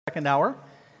second hour,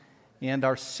 and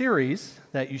our series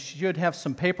that you should have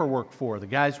some paperwork for. The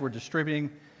guys were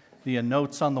distributing the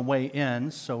notes on the way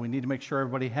in, so we need to make sure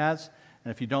everybody has,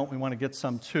 and if you don't, we want to get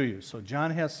some to you. So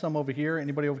John has some over here.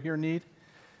 Anybody over here need?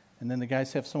 And then the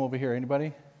guys have some over here. Anybody?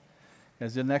 You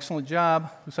guys did an excellent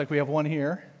job. Looks like we have one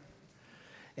here.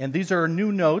 And these are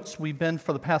new notes. We've been,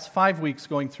 for the past 5 weeks,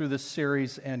 going through this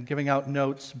series and giving out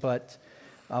notes, but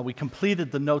we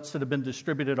completed the notes that have been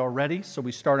distributed already, so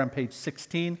we start on page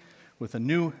 16 with a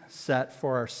new set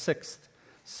for our sixth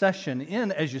session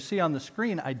in, as you see on the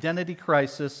screen, Identity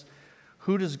Crisis,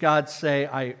 Who Does God Say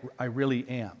I Really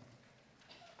Am?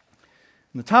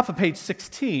 On the top of page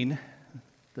 16,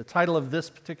 the title of this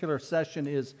particular session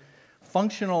is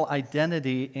Functional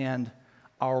Identity and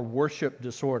Our Worship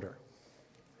Disorder.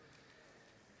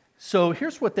 So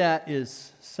here's what that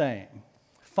is saying.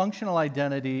 Functional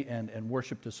identity and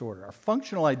worship disorder. Our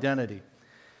functional identity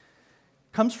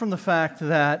comes from the fact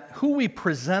that who we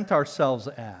present ourselves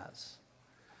as,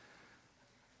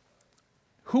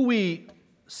 who we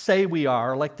say we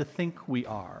are, like to think we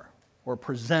are, or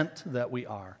present that we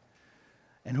are,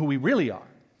 and who we really are,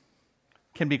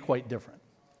 can be quite different.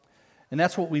 And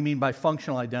that's what we mean by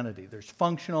functional identity. There's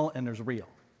functional and there's real.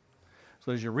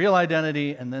 So there's your real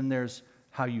identity, and then there's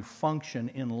how you function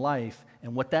in life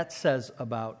and what that says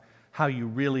about how you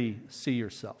really see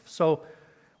yourself. So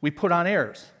we put on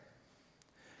airs.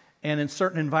 And in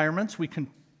certain environments, we can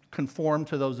conform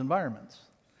to those environments.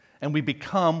 And we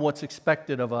become what's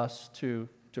expected of us to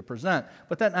present.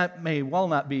 But that may well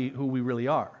not be who we really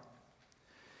are.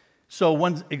 So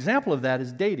one example of that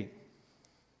is dating.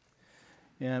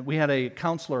 And we had a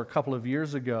counselor a couple of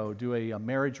years ago do a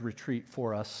marriage retreat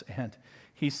for us, and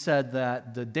he said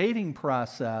that the dating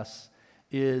process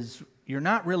is, you're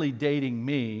not really dating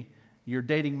me, you're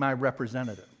dating my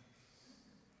representative.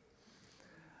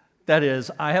 That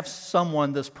is, I have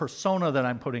someone, this persona that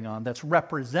I'm putting on, that's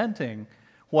representing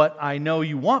what I know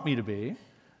you want me to be,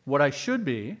 what I should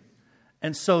be,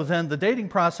 and so then the dating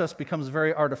process becomes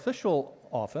very artificial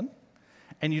often,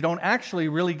 and you don't actually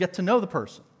really get to know the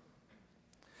person.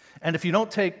 And if you don't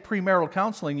take premarital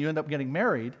counseling, you end up getting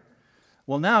married.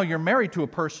 Well, now you're married to a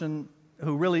person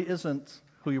who really isn't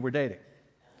who you were dating.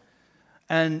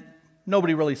 And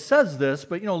nobody really says this,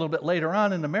 but, a little bit later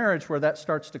on in the marriage where that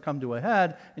starts to come to a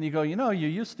head, and you go, you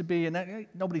used to be, and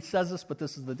nobody says this, but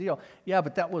this is the deal. Yeah,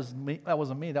 but that wasn't me,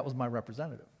 that was my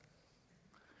representative.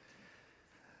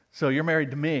 So you're married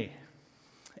to me.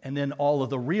 And then all of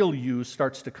the real you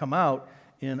starts to come out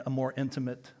in a more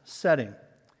intimate setting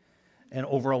and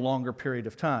over a longer period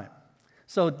of time.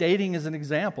 So dating is an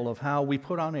example of how we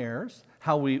put on airs,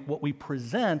 what we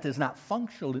present is not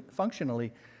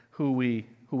functionally who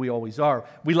we always are.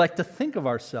 We like to think of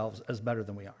ourselves as better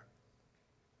than we are.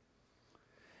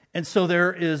 And so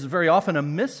there is very often a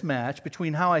mismatch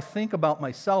between how I think about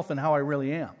myself and how I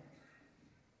really am.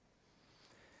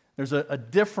 There's a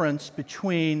difference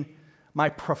between my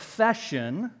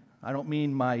profession, I don't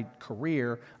mean my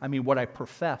career, I mean what I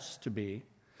profess to be,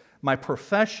 my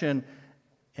profession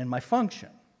and my function.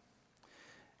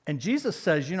 And Jesus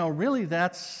says, really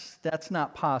that's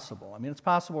not possible. I mean, it's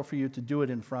possible for you to do it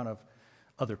in front of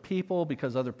other people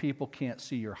because other people can't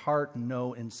see your heart and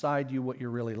know inside you what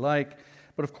you're really like.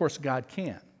 But of course, God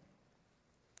can.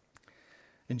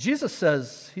 And Jesus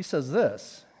says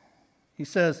this. He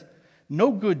says,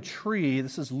 no good tree,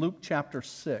 this is Luke chapter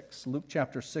 6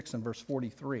 and verse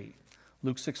 43.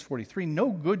 Luke 6:43,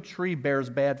 no good tree bears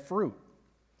bad fruit,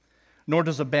 nor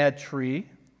does a bad tree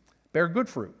bear good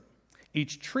fruit.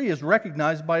 Each tree is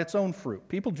recognized by its own fruit.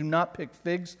 People do not pick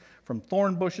figs from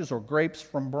thorn bushes or grapes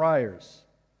from briars.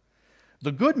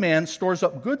 The good man stores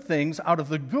up good things out of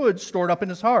the good stored up in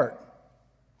his heart.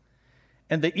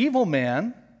 And the evil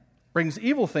man brings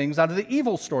evil things out of the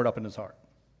evil stored up in his heart.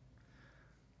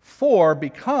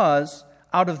 Because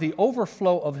out of the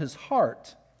overflow of his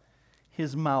heart,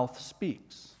 his mouth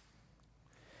speaks.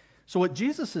 So what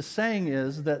Jesus is saying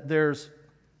is that there's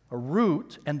a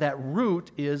root, and that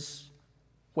root is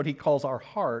what he calls our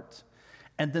heart,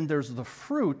 and then there's the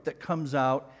fruit that comes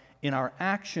out in our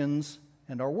actions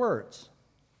and our words.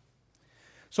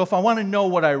 So if I want to know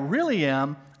what I really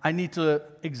am, I need to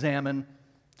examine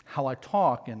how I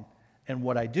talk and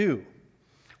what I do.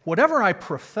 Whatever I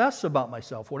profess about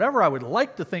myself, whatever I would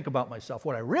like to think about myself,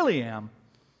 what I really am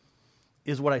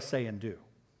is what I say and do.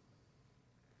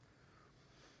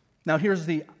 Now here's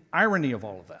the irony of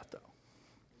all of that, though.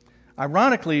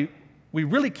 Ironically, we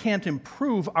really can't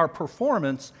improve our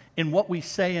performance in what we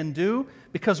say and do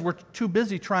because we're too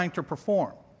busy trying to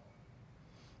perform.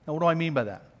 Now, what do I mean by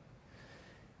that?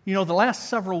 You know, the last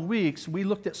several weeks, we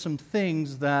looked at some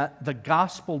things that the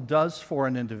gospel does for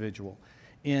an individual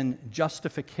in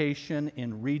justification,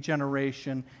 in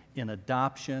regeneration, in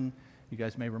adoption. You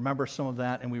guys may remember some of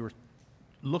that, and we were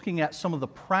looking at some of the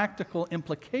practical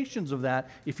implications of that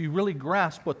if you really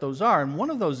grasp what those are. And one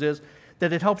of those is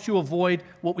that it helps you avoid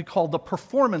what we call the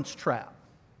performance trap.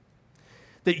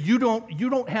 That you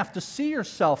don't have to see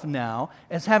yourself now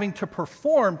as having to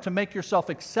perform to make yourself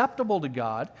acceptable to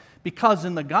God, because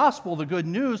in the gospel, the good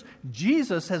news,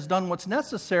 Jesus has done what's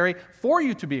necessary for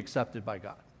you to be accepted by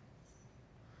God.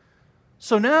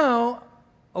 So now,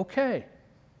 okay,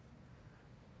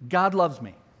 God loves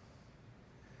me.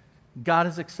 God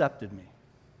has accepted me.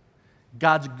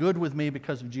 God's good with me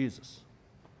because of Jesus.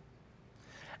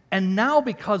 And now,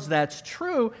 because that's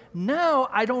true, now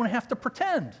I don't have to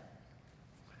pretend.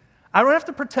 I don't have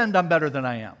to pretend I'm better than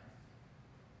I am.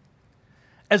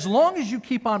 As long as you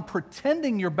keep on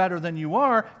pretending you're better than you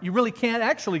are, you really can't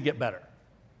actually get better.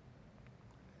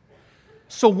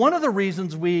 So one of the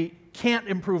reasons we can't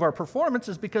improve our performance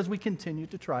is because we continue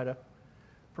to try to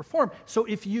perform. So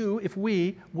if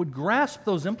we would grasp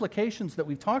those implications that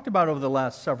we've talked about over the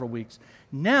last several weeks,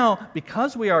 now,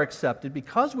 because we are accepted,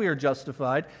 because we are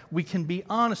justified, we can be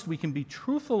honest, we can be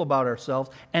truthful about ourselves,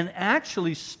 and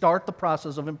actually start the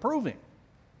process of improving.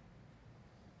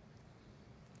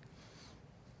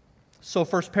 So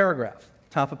first paragraph,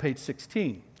 top of page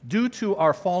 16. Due to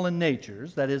our fallen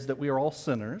natures, that is, that we are all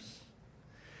sinners,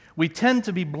 we tend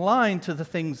to be blind to the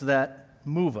things that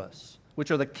move us,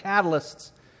 which are the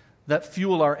catalysts that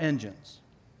fuel our engines.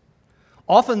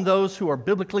 Often those who are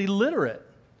biblically literate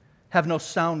have no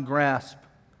sound grasp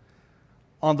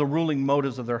on the ruling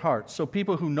motives of their hearts. So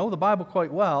people who know the Bible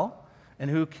quite well and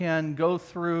who can go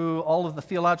through all of the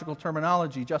theological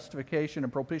terminology, justification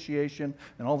and propitiation,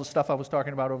 and all the stuff I was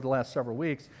talking about over the last several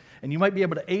weeks, and you might be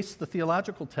able to ace the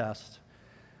theological test,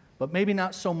 but maybe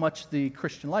not so much the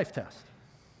Christian life test.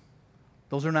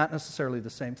 Those are not necessarily the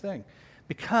same thing,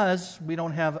 because we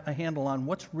don't have a handle on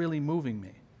what's really moving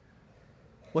me,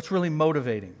 what's really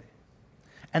motivating me.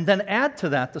 And then add to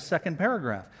that the second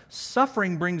paragraph.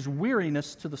 Suffering brings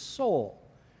weariness to the soul,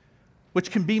 which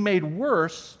can be made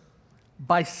worse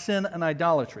by sin and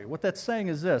idolatry. What that's saying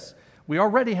is this: we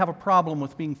already have a problem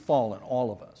with being fallen,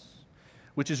 all of us,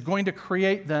 which is going to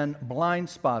create then blind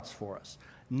spots for us.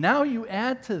 Now you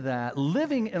add to that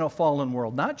living in a fallen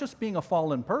world, not just being a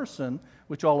fallen person,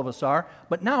 which all of us are,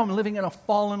 but now I'm living in a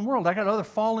fallen world. I got other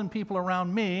fallen people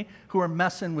around me who are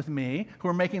messing with me, who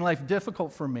are making life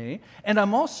difficult for me, and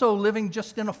I'm also living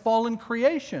just in a fallen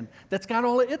creation that's got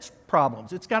all its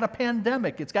problems. It's got a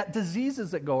pandemic. It's got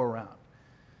diseases that go around.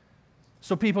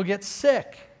 So people get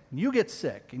sick, and you get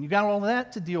sick, and you got all of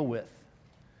that to deal with.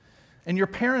 And your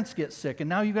parents get sick, and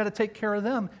now you've got to take care of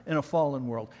them in a fallen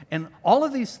world. And all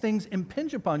of these things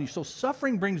impinge upon you. So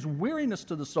suffering brings weariness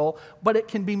to the soul, but it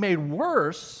can be made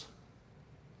worse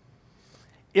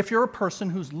if you're a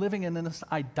person who's living in this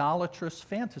idolatrous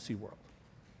fantasy world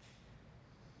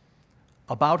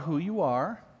about who you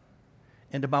are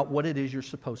and about what it is you're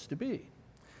supposed to be.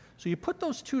 So you put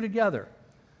those two together.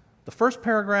 The first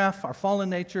paragraph, our fallen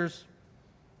natures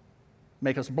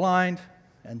make us blind.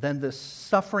 And then this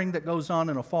suffering that goes on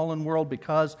in a fallen world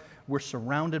because we're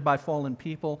surrounded by fallen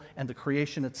people and the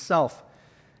creation itself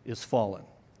is fallen.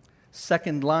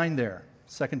 Second line there,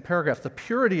 second paragraph, the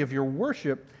purity of your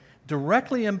worship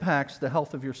directly impacts the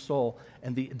health of your soul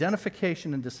and the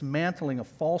identification and dismantling of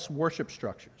false worship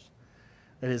structures.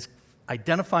 That is,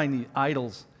 identifying the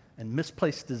idols and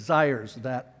misplaced desires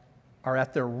that are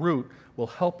at their root will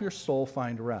help your soul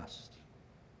find rest.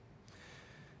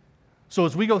 So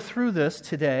as we go through this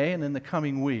today and in the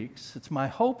coming weeks, it's my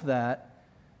hope that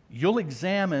you'll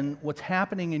examine what's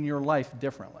happening in your life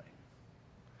differently,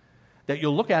 that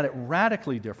you'll look at it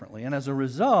radically differently, and as a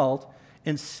result,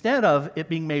 instead of it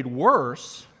being made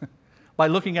worse by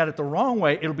looking at it the wrong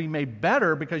way, it'll be made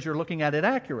better because you're looking at it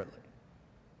accurately.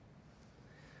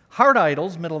 Heart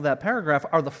idols, middle of that paragraph,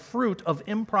 are the fruit of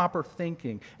improper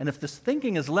thinking. And if this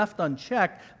thinking is left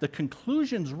unchecked, the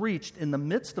conclusions reached in the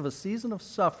midst of a season of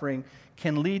suffering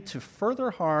can lead to further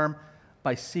harm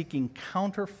by seeking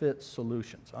counterfeit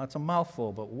solutions. Oh, it's a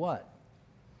mouthful, but what?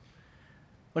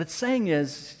 What it's saying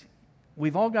is,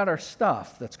 we've all got our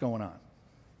stuff that's going on.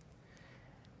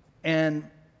 And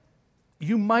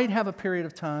you might have a period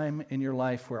of time in your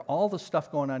life where all the stuff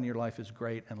going on in your life is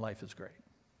great and life is great.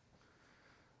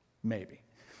 Maybe.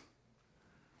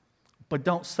 But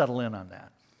don't settle in on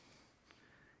that,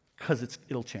 because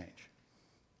it'll change.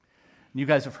 And you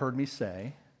guys have heard me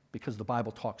say, because the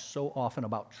Bible talks so often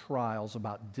about trials,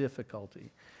 about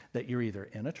difficulty, that you're either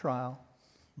in a trial,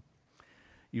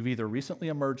 You've either recently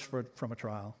emerged from a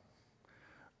trial,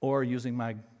 or using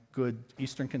my good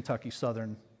Eastern Kentucky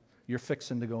Southern, you're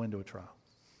fixing to go into a trial.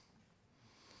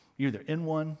 You're either in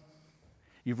one,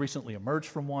 you've recently emerged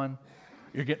from one,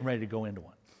 you're getting ready to go into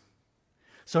one.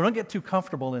 So don't get too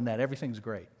comfortable in that everything's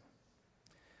great.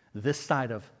 This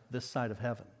side of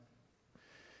heaven.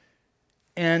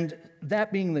 And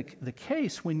that being the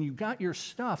case, when you got your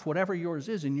stuff, whatever yours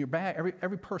is in your bag,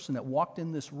 every person that walked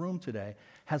in this room today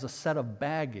has a set of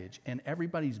baggage, and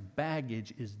everybody's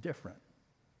baggage is different.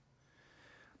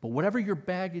 But whatever your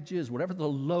baggage is, whatever the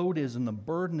load is and the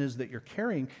burden is that you're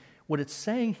carrying, what it's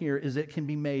saying here is it can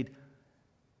be made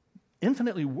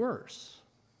infinitely worse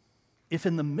if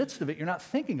in the midst of it you're not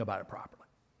thinking about it properly.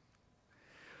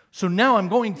 So now I'm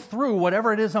going through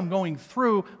whatever it is I'm going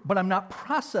through, but I'm not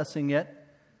processing it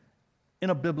in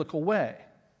a biblical way.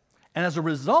 And as a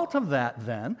result of that,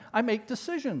 then, I make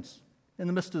decisions in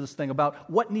the midst of this thing about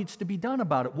what needs to be done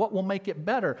about it, what will make it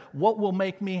better, what will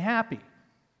make me happy.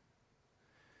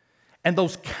 And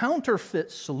those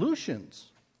counterfeit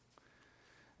solutions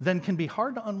then can be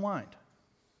hard to unwind.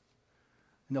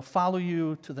 And they'll follow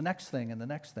you to the next thing and the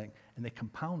next thing, and they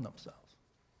compound themselves.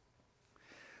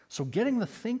 So getting the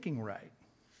thinking right,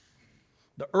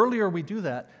 the earlier we do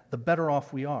that, the better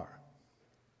off we are.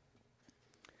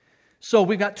 So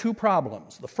we've got two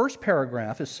problems. The first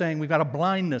paragraph is saying we've got a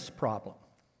blindness problem.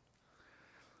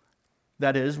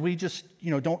 That is, we just,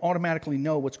 don't automatically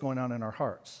know what's going on in our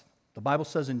hearts. The Bible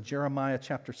says in Jeremiah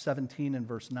chapter 17 and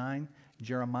verse 9,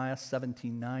 Jeremiah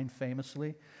 17:9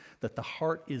 famously, that the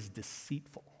heart is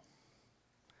deceitful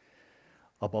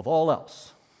above all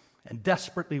else and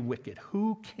desperately wicked.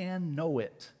 Who can know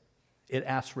it? It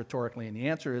asks rhetorically, and the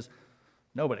answer is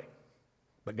nobody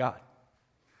but God.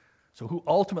 So who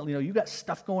ultimately knows? You've got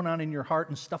stuff going on in your heart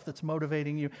and stuff that's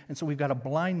motivating you, and so we've got a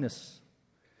blindness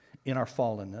in our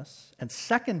fallenness. And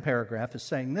second paragraph is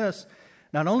saying this,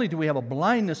 not only do we have a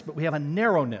blindness, but we have a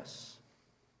narrowness.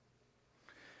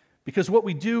 Because what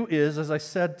we do is, as I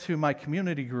said to my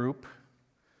community group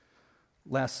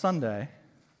last Sunday,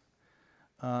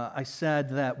 I said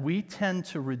that we tend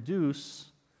to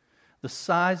reduce the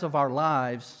size of our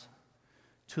lives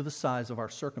to the size of our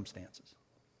circumstances.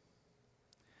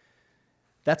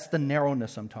 That's the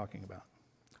narrowness I'm talking about.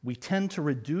 We tend to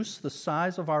reduce the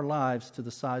size of our lives to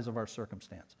the size of our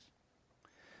circumstances.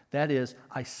 That is,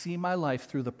 I see my life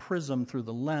through the prism, through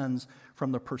the lens,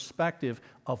 from the perspective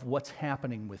of what's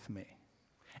happening with me.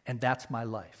 And that's my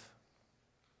life.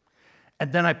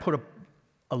 And then I put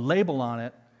a label on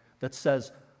it that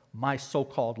says, my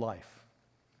so-called life.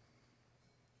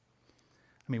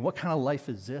 I mean, what kind of life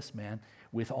is this, man?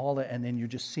 With all that, and then you're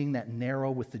just seeing that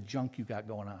narrow with the junk you got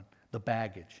going on, the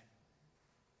baggage.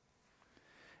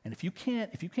 And if you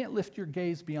can't lift your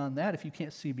gaze beyond that, if you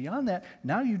can't see beyond that,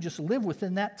 now you just live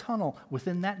within that tunnel,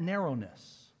 within that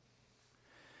narrowness.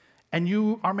 And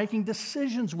you are making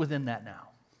decisions within that now.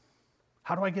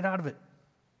 How do I get out of it?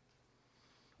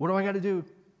 What do I got to do?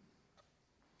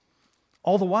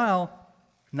 All the while,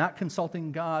 not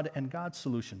consulting God and God's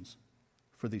solutions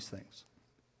for these things.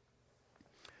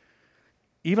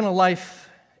 Even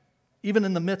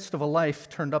in the midst of a life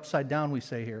turned upside down, we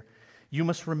say here, you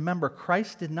must remember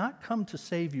Christ did not come to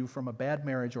save you from a bad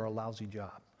marriage or a lousy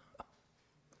job.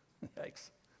 Yikes.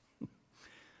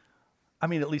 I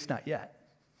mean, at least not yet.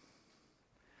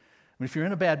 I mean, if you're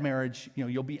in a bad marriage,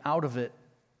 you'll be out of it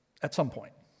at some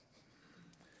point.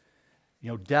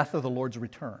 Death or the Lord's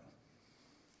return.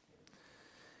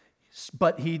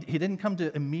 But he didn't come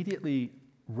to immediately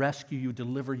rescue you,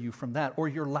 deliver you from that, or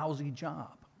your lousy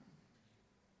job.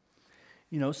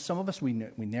 Some of us, we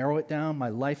narrow it down. My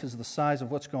life is the size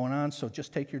of what's going on, so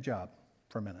just take your job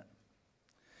for a minute.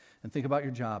 And think about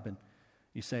your job. And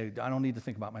you say, I don't need to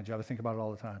think about my job. I think about it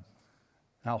all the time.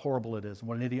 How horrible it is, and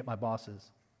what an idiot my boss is.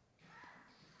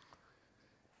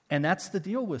 And that's the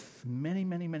deal with many,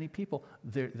 many, many people.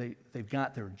 They've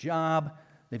got their job,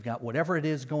 they've got whatever it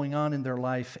is going on in their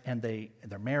life, and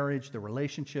their marriage, their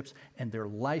relationships, and their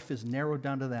life is narrowed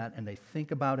down to that, and they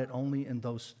think about it only in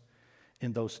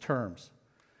those terms.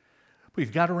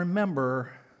 We've got to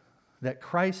remember that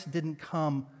Christ didn't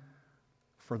come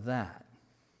for that.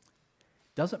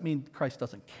 Doesn't mean Christ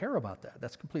doesn't care about that.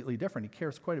 That's completely different. He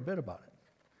cares quite a bit about it.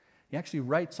 He actually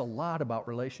writes a lot about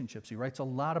relationships. He writes a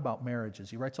lot about marriages.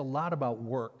 He writes a lot about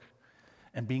work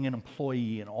and being an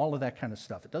employee and all of that kind of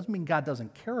stuff. It doesn't mean God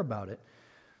doesn't care about it,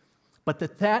 but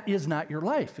that is not your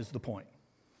life, is the point.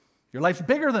 Your life's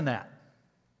bigger than that.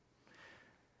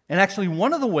 And actually,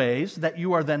 one of the ways that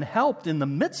you are then helped in the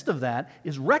midst of that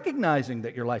is recognizing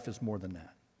that your life is more than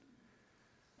that.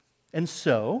 And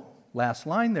so, last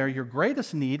line there, your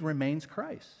greatest need remains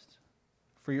Christ.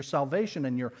 for your salvation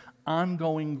and your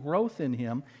ongoing growth in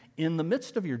Him in the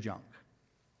midst of your junk.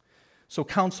 So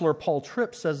Counselor Paul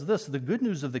Tripp says this: the good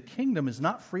news of the kingdom is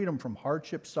not freedom from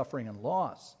hardship, suffering, and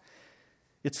loss.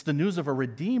 It's the news of a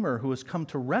Redeemer who has come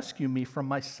to rescue me from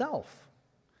myself.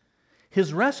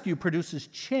 His rescue produces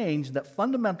change that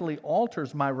fundamentally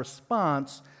alters my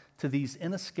response to these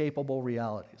inescapable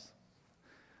realities.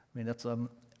 I mean, it's a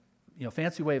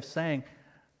fancy way of saying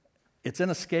it's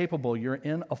inescapable. You're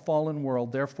in a fallen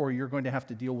world, therefore you're going to have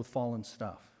to deal with fallen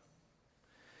stuff.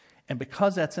 And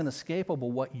because that's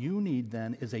inescapable, what you need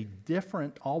then is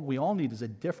all we all need is a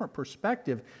different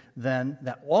perspective then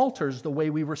that alters the way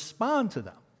we respond to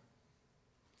them.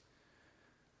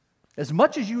 As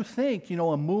much as you think,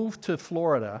 a move to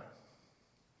Florida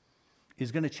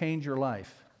is going to change your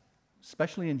life,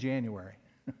 especially in January.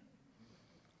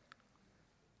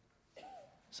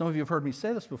 Some of you have heard me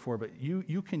say this before, but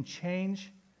you can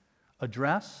change a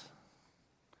dress,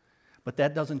 but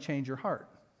that doesn't change your heart.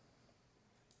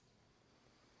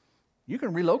 You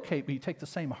can relocate, but you take the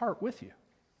same heart with you.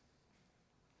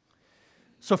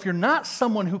 So if you're not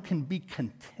someone who can be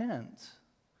content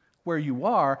where you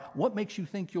are, what makes you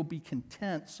think you'll be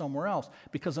content somewhere else?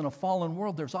 Because in a fallen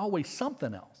world, there's always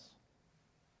something else.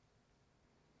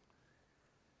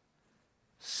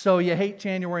 So you hate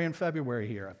January and February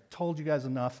here. I've told you guys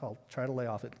enough. I'll try to lay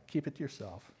off it. Keep it to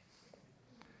yourself.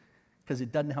 Because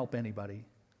it doesn't help anybody.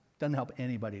 It doesn't help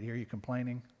anybody to hear you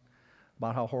complaining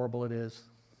about how horrible it is.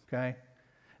 Okay?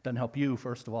 It doesn't help you,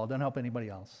 first of all. It doesn't help anybody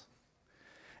else.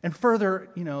 And further,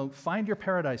 find your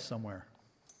paradise somewhere.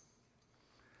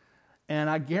 And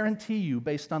I guarantee you,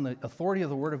 based on the authority of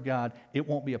the Word of God, it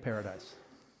won't be a paradise.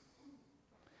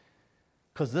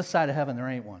 Because this side of heaven, there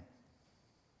ain't one.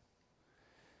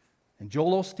 And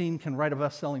Joel Osteen can write a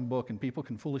best-selling book, and people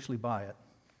can foolishly buy it,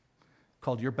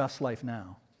 called Your Best Life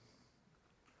Now.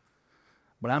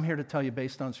 But I'm here to tell you,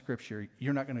 based on Scripture,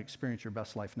 you're not going to experience your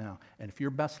best life now. And if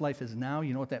your best life is now,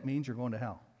 you know what that means? You're going to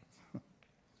hell.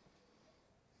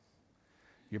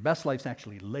 Your best life's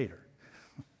actually later.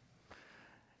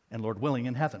 And Lord willing,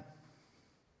 in heaven,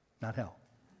 not hell.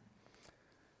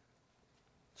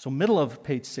 So middle of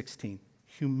page 16.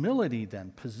 Humility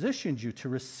then positions you to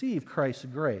receive Christ's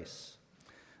grace.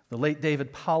 The late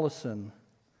David Powlison,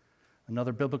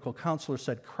 another biblical counselor,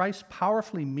 said, Christ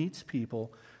powerfully meets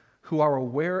people who are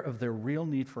aware of their real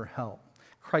need for help.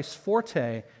 Christ's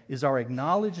forte is our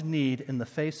acknowledged need in the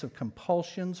face of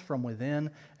compulsions from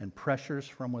within and pressures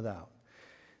from without.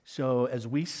 So as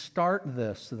we start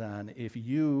this then, if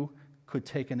you could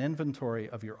take an inventory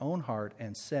of your own heart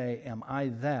and say, am I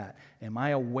that? Am I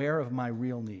aware of my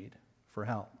real need for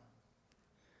help?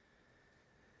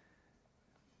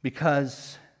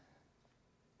 Because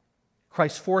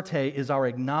Christ's forte is our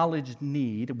acknowledged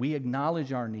need. We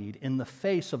acknowledge our need in the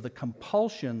face of the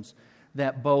compulsions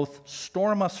that both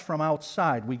storm us from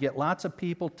outside. We get lots of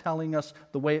people telling us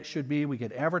the way it should be. We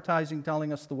get advertising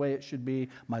telling us the way it should be.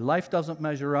 My life doesn't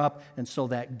measure up, and so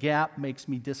that gap makes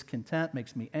me discontent,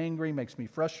 makes me angry, makes me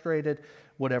frustrated,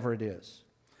 whatever it is.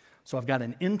 So I've got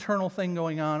an internal thing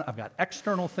going on. I've got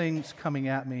external things coming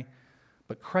at me.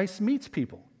 But Christ meets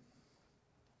people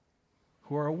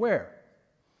who are aware.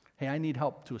 Hey, I need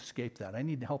help to escape that. I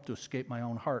need help to escape my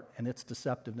own heart and its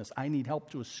deceptiveness. I need help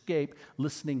to escape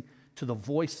listening to the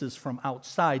voices from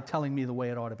outside telling me the way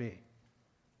it ought to be.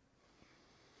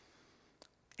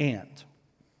 And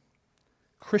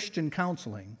Christian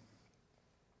counseling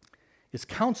is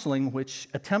counseling which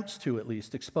attempts to, at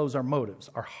least, expose our motives,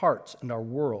 our hearts, and our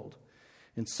world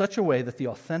in such a way that the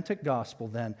authentic gospel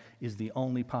then is the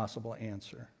only possible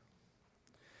answer.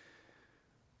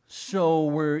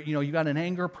 So you got an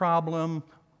anger problem.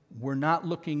 We're not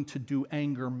looking to do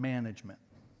anger management.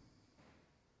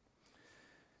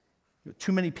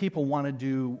 Too many people want to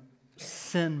do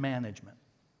sin management.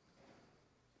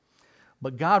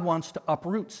 But God wants to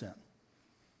uproot sin,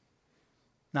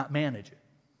 not manage it.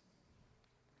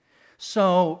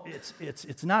 So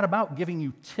it's not about giving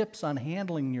you tips on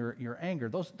handling your anger.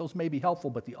 Those may be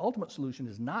helpful, but the ultimate solution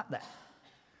is not that.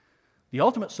 The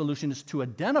ultimate solution is to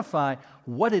identify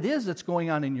what it is that's going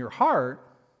on in your heart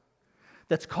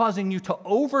that's causing you to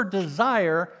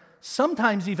over-desire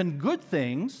sometimes even good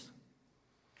things,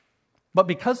 but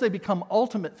because they become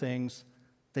ultimate things,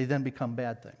 they then become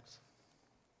bad things.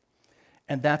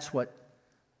 And that's what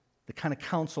the kind of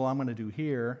counsel I'm going to do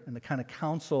here and the kind of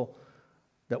counsel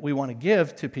that we want to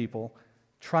give to people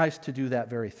tries to do that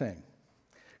very thing.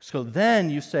 So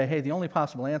then you say, hey, the only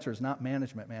possible answer is not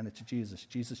management, man, it's Jesus.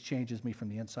 Jesus changes me from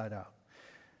the inside out.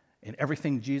 And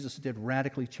everything Jesus did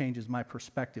radically changes my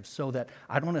perspective so that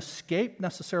I don't escape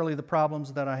necessarily the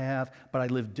problems that I have, but I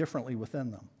live differently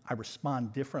within them. I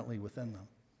respond differently within them.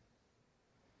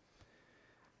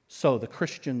 So, the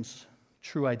Christian's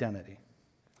true identity.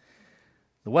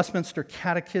 The Westminster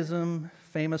Catechism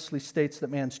famously states that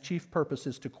man's chief purpose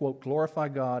is to, quote, glorify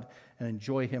God and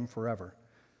enjoy Him forever,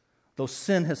 though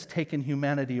sin has taken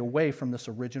humanity away from this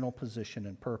original position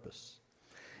and purpose.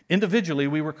 Individually,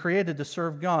 we were created to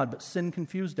serve God, but sin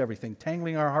confused everything,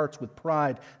 tangling our hearts with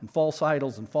pride and false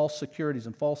idols and false securities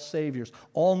and false saviors,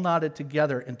 all knotted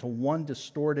together into one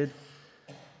disordered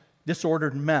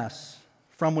mess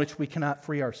from which we cannot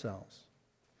free ourselves.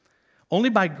 Only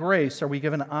by grace are we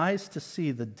given eyes to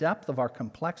see the depth of our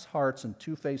complex hearts and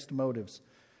two-faced motives,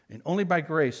 and only by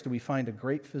grace do we find a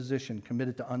great physician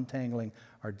committed to untangling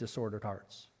our disordered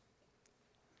hearts.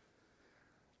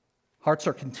 Hearts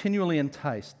are continually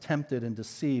enticed, tempted, and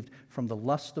deceived from the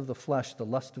lust of the flesh, the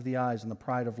lust of the eyes, and the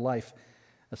pride of life.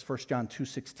 As 1 John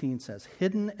 2:16 says,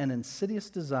 hidden and insidious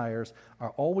desires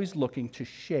are always looking to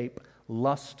shape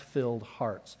lust-filled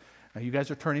hearts. Now, you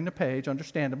guys are turning the page,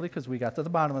 understandably, because we got to the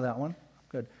bottom of that one.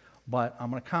 Good. But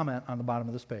I'm going to comment on the bottom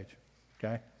of this page,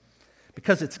 okay?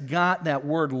 Because it's got that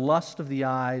word lust of the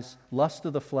eyes, lust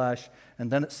of the flesh, and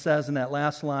then it says in that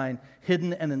last line,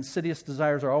 hidden and insidious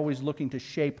desires are always looking to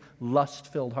shape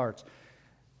lust-filled hearts.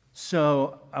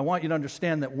 So I want you to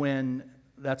understand that when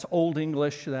that's Old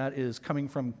English, that is coming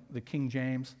from the King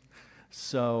James.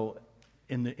 So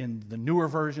in the newer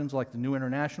versions, like the New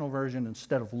International Version,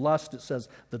 instead of lust, it says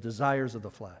the desires of the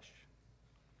flesh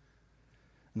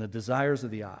and the desires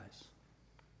of the eyes.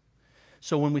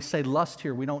 So when we say lust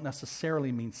here, we don't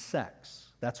necessarily mean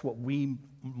sex. That's what we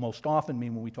most often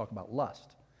mean when we talk about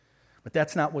lust. But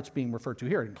that's not what's being referred to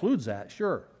here. It includes that,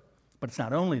 sure, but it's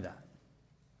not only that.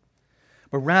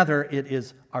 But rather, it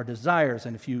is our desires.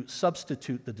 And if you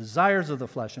substitute the desires of the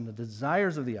flesh and the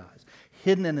desires of the eyes,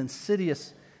 hidden and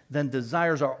insidious, then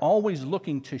desires are always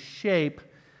looking to shape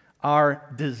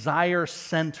our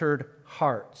desire-centered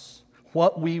hearts,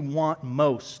 what we want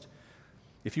most.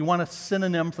 If you want a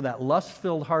synonym for that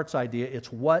lust-filled hearts idea,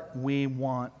 it's what we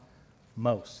want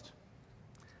most.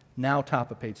 Now,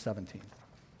 top of page 17.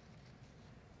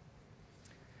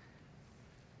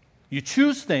 You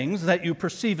choose things that you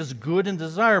perceive as good and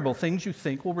desirable, things you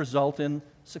think will result in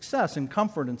success and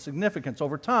comfort and significance.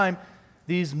 Over time,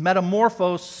 these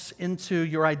metamorphose into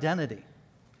your identity.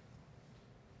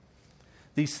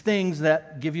 These things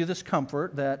that give you this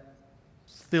comfort, that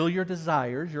fill your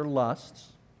desires, your lusts,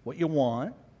 what you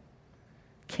want,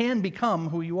 can become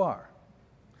who you are.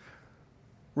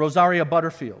 Rosaria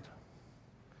Butterfield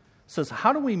says,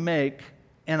 how do we make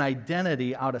an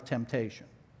identity out of temptation?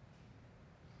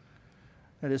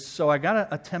 That is, so I got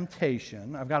a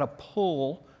temptation, I've got a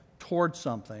pull towards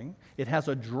something. It has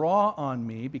a draw on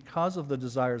me because of the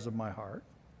desires of my heart.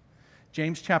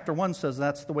 James chapter 1 says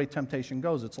that's the way temptation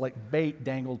goes. It's like bait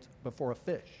dangled before a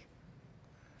fish.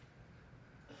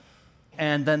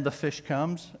 And then the fish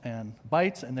comes and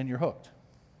bites, and then you're hooked.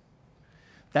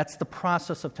 That's the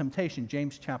process of temptation,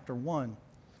 James chapter 1.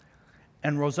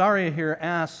 And Rosaria here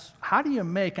asks, how do you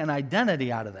make an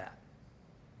identity out of that?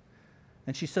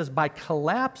 And she says, by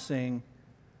collapsing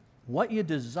what you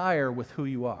desire with who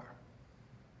you are.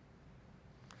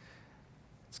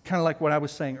 It's kind of like what I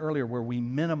was saying earlier, where we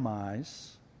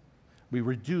minimize, we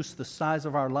reduce the size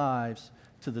of our lives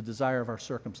to the desire of our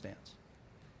circumstance.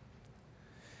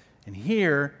 And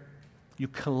here, you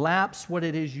collapse what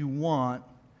it is you want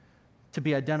to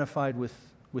be identified with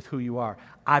who you are.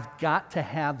 I've got to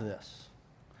have this.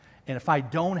 And if I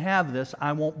don't have this,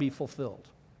 I won't be fulfilled.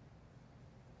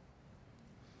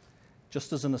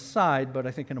 Just as an aside, but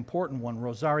I think an important one,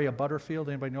 Rosaria Butterfield,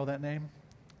 anybody know that name?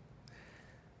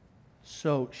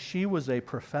 So she was a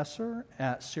professor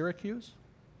at Syracuse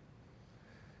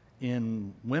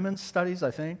in women's studies,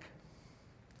 I think.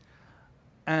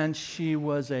 And she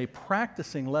was a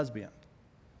practicing lesbian.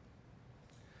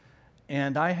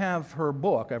 And I have her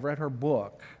book. I've read her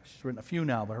book. She's written a few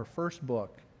now, but her first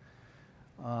book,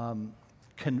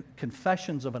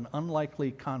 Confessions of an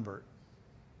Unlikely Convert.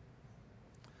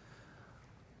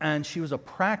 And she was a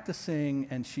practicing,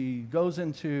 and she goes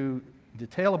into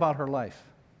detail about her life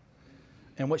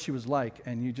and what she was like.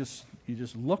 And you just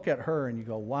look at her and you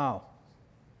go, wow.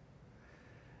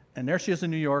 And there she is in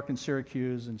New York and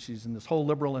Syracuse, and she's in this whole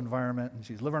liberal environment, and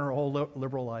she's living her whole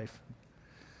liberal life.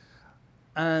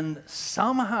 And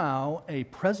somehow a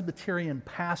Presbyterian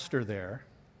pastor there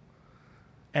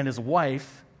and his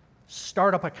wife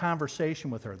start up a conversation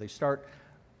with her. They start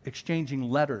exchanging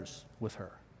letters with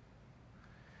her.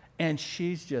 And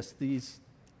she's just, these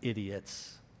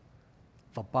idiots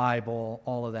the Bible,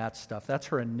 all of that stuff. That's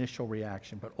her initial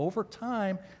reaction. But over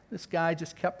time, this guy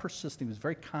just kept persisting. He was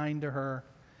very kind to her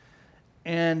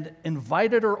and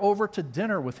invited her over to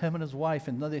dinner with him and his wife.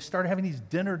 And they started having these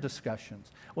dinner discussions.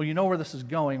 Well, you know where this is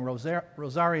going.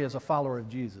 Rosaria is a follower of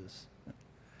Jesus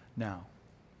now.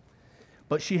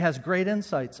 But she has great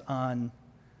insights on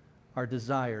our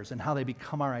desires and how they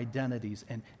become our identities.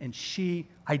 And she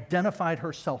identified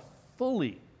herself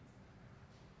fully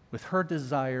with her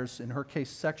desires, in her case,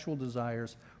 sexual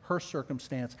desires, her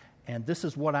circumstance, and this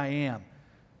is what I am.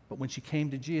 But when she came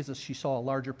to Jesus, she saw a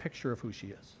larger picture of who she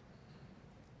is.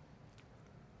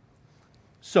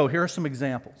 So here are some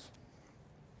examples.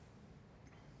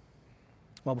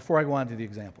 Well, before I go on to the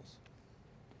examples.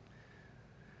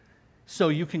 So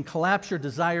you can collapse your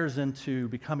desires into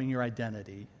becoming your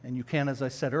identity, and you can, as I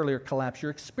said earlier, collapse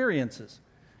your experiences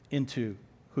into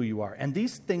who you are. And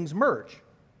these things merge.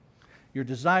 Your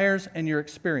desires and your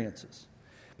experiences.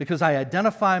 Because I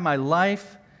identify my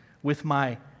life with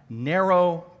my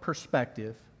narrow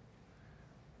perspective,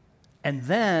 and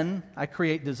then I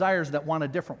create desires that want a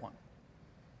different one.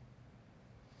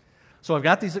 So I've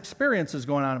got these experiences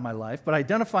going on in my life, but I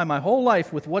identify my whole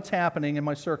life with what's happening in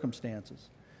my circumstances.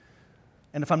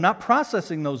 And if I'm not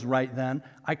processing those right then,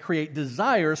 I create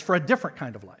desires for a different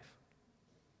kind of life.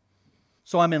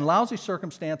 So I'm in lousy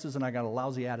circumstances and I got a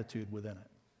lousy attitude within it.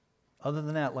 Other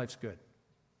than that, life's good.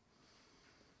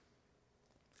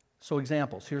 So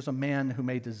examples. Here's a man who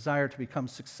may desire to become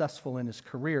successful in his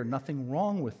career. Nothing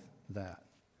wrong with that.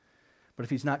 But if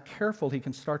he's not careful, he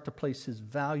can start to place his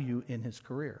value in his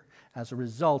career. As a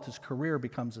result, his career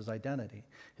becomes his identity.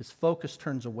 His focus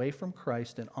turns away from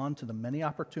Christ and onto the many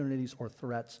opportunities or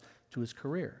threats to his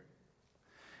career.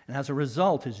 And as a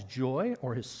result, his joy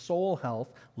or his soul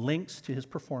health links to his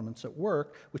performance at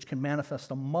work, which can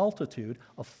manifest a multitude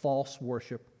of false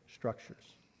worship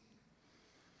structures.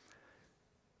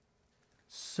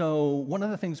 So one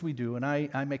of the things we do, and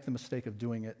I make the mistake of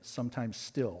doing it sometimes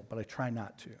still, but I try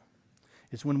not to,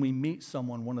 is when we meet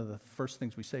someone, one of the first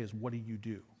things we say is, "What do you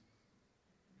do?"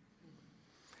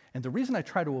 And the reason I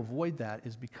try to avoid that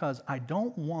is because I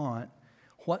don't want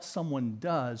what someone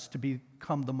does to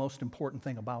become the most important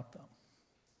thing about them.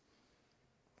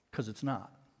 Because it's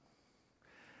not.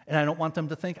 And I don't want them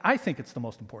to think I think it's the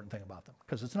most important thing about them,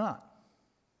 because it's not.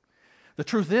 The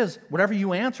truth is, whatever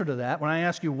you answer to that, when I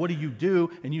ask you, "What do you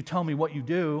do?" and you tell me what you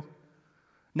do,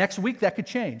 next week that could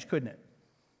change, couldn't it?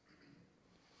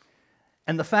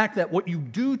 And the fact that what you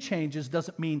do changes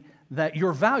doesn't mean that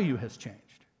your value has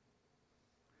changed.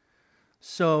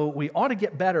 So we ought to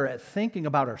get better at thinking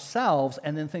about ourselves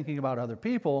and then thinking about other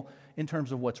people in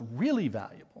terms of what's really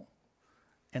valuable.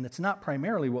 And it's not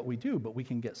primarily what we do, but we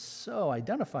can get so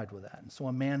identified with that. And so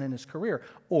a man in his career,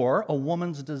 or a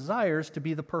woman's desires to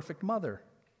be the perfect mother.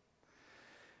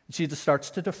 She just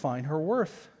starts to define her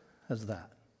worth as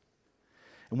that.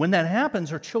 And when that happens,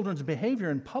 her children's behavior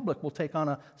in public will take on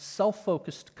a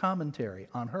self-focused commentary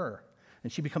on her.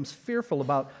 And she becomes fearful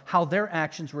about how their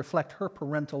actions reflect her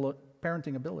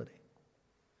parenting ability.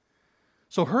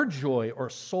 So her joy or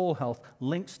soul health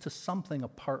links to something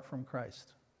apart from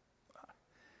Christ.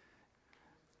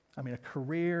 I mean, a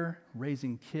career,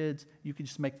 raising kids, you can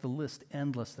just make the list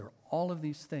endless. There are all of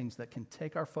these things that can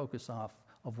take our focus off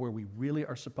of where we really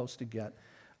are supposed to get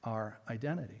our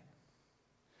identity.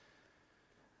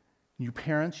 You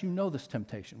parents, you know this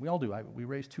temptation. We all do. We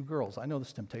raised 2 girls. I know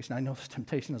this temptation. I know this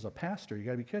temptation as a pastor. You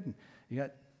got to be kidding. You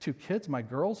got 2 kids, my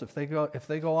girls. If they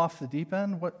go off the deep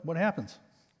end, what happens?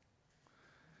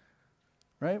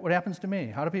 Right? What happens to me?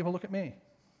 How do people look at me?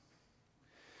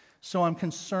 So I'm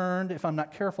concerned, if I'm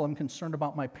not careful, I'm concerned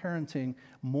about my parenting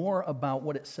more about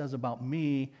what it says about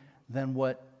me than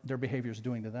what their behavior is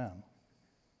doing to them.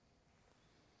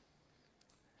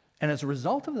 And as a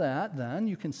result of that, then,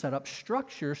 you can set up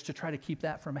structures to try to keep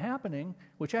that from happening,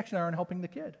 which actually aren't helping the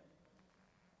kid.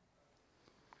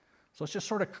 So let's just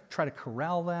sort of try to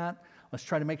corral that. Let's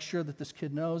try to make sure that this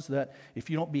kid knows that if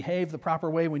you don't behave the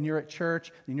proper way when you're at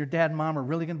church, then your dad and mom are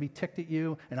really going to be ticked at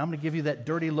you, and I'm going to give you that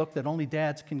dirty look that only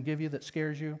dads can give you that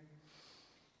scares you.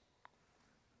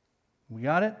 We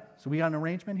got it? So we got an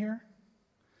arrangement here?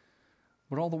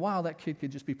 But all the while, that kid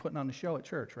could just be putting on the show at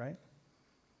church, right?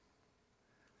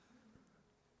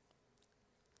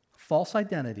 False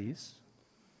identities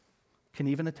can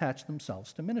even attach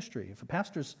themselves to ministry. If a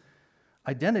pastor's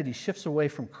identity shifts away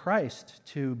from Christ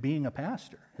to being a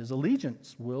pastor, his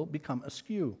allegiance will become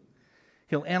askew.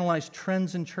 He'll analyze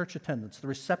trends in church attendance, the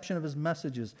reception of his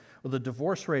messages, or the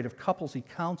divorce rate of couples he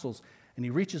counsels, and he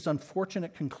reaches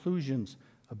unfortunate conclusions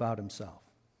about himself.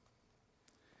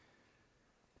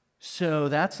 So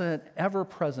that's an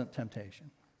ever-present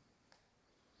temptation.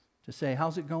 to say,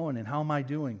 how's it going and how am I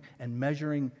doing? And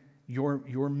measuring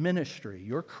your ministry,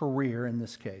 your career in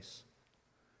this case,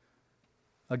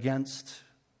 against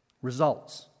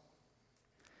results.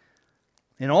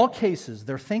 In all cases,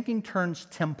 their thinking turns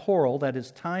temporal, that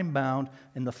is time-bound,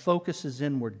 and the focus is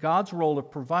inward. God's role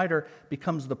of provider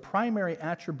becomes the primary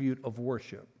attribute of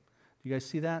worship. Do you guys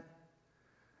see that?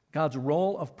 God's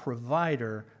role of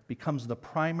provider becomes the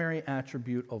primary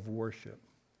attribute of worship.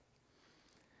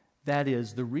 That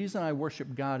is, the reason I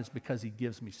worship God is because He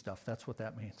gives me stuff. That's what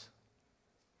that means.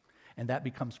 And that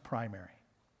becomes primary.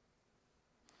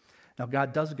 Now,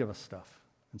 God does give us stuff,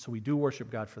 and so we do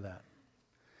worship God for that.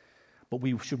 But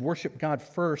we should worship God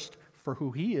first for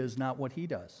who He is, not what He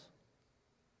does.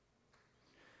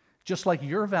 Just like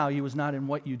your value is not in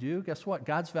what you do, guess what?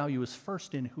 God's value is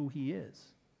first in who He is.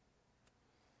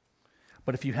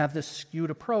 But if you have this skewed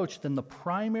approach, then the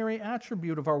primary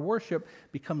attribute of our worship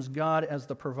becomes God as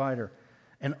the provider.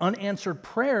 And unanswered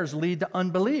prayers lead to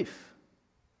unbelief.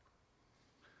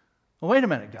 Well, wait a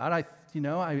minute, God,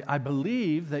 I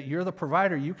believe that you're the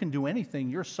provider. You can do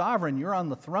anything. You're sovereign. You're on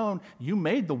the throne. You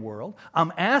made the world.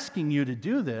 I'm asking you to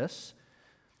do this.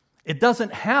 It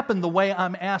doesn't happen the way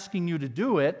I'm asking you to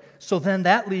do it. So then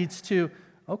that leads to,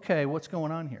 okay, what's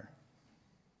going on here?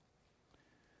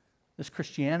 This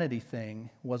Christianity thing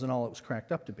wasn't all it was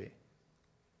cracked up to be.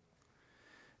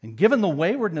 And given the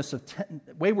wayward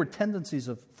tendencies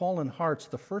of fallen hearts,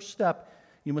 the first step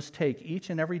you must take each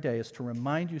and every day is to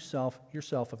remind yourself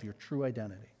of your true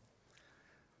identity.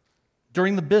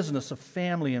 During the business of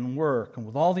family and work, and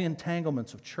with all the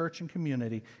entanglements of church and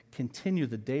community, continue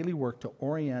the daily work to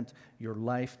orient your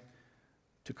life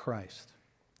to Christ.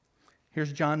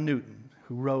 Here's John Newton,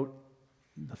 who wrote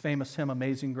the famous hymn,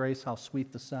 Amazing Grace, How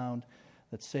Sweet the Sound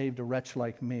That Saved a Wretch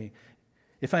Like Me.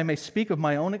 If I may speak of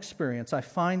my own experience, I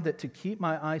find that to keep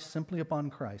my eyes simply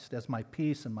upon Christ as my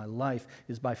peace and my life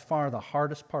is by far the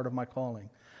hardest part of my calling.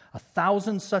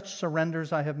 1,000 such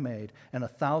surrenders I have made, and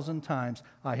 1,000 times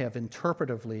I have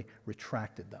interpretively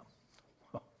retracted them.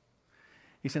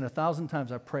 He said, 1,000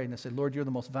 times I prayed and I said, Lord, you're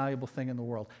the most valuable thing in the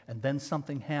world. And then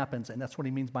something happens, and that's what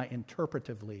he means by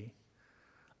interpretively.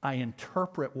 I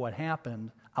interpret what happened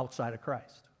outside of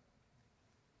Christ.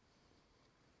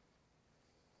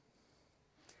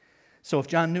 So if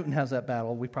John Newton has that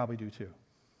battle, we probably do too.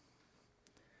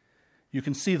 You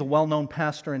can see the well-known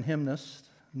pastor and hymnist,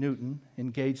 Newton,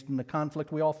 engaged in the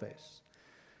conflict we all face.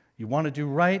 You want to do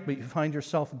right, but you find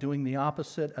yourself doing the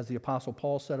opposite, as the Apostle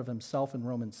Paul said of himself in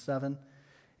Romans 7.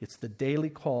 It's the daily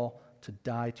call to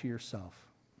die to yourself.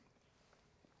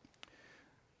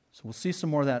 So we'll see some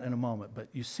more of that in a moment, but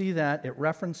you see that it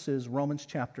references Romans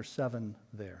chapter 7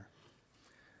 there.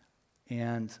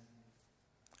 And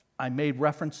I made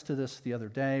reference to this the other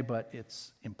day, but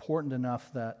it's important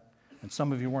enough that, and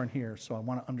some of you weren't here, so I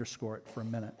want to underscore it for a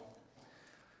minute.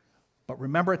 But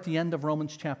remember at the end of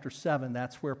Romans chapter 7,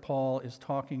 that's where Paul is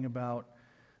talking about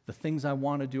the things I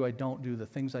want to do, I don't do. The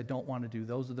things I don't want to do,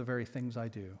 those are the very things I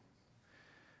do.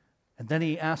 And then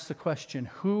he asks the question,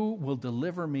 who will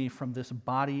deliver me from this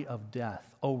body of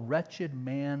death? O wretched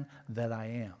man that I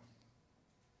am.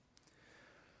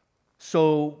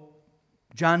 So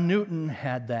John Newton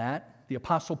had that. The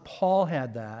Apostle Paul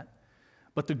had that.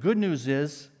 But the good news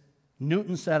is,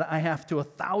 Newton said, I have to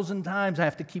 1,000 times, I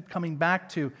have to keep coming back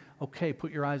to, okay,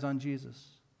 put your eyes on Jesus.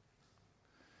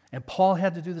 And Paul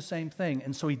had to do the same thing.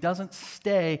 And so he doesn't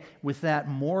stay with that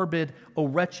morbid, oh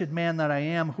wretched man that I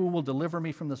am, who will deliver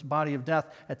me from this body of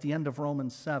death at the end of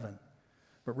Romans 7.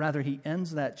 But rather he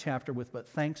ends that chapter with, but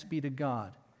thanks be to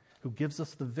God who gives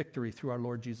us the victory through our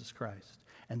Lord Jesus Christ.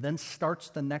 And then starts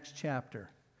the next chapter.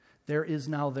 There is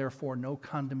now therefore no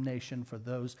condemnation for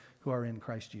those who are in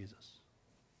Christ Jesus.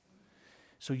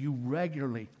 So we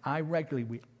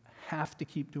have to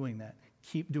keep doing that,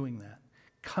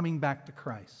 coming back to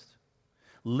Christ,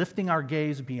 lifting our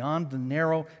gaze beyond the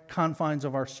narrow confines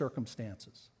of our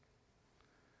circumstances.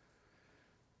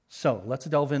 So let's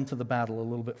delve into the battle a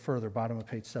little bit further, bottom of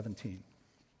page 17.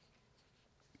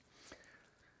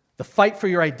 The fight for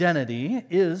your identity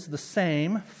is the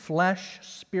same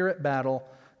flesh-spirit battle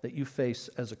that you face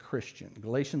as a Christian.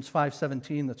 Galatians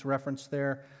 5:17, that's referenced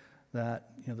there, that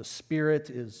the spirit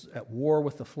is at war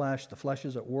with the flesh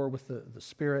is at war with the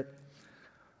spirit.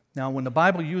 Now, when the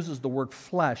Bible uses the word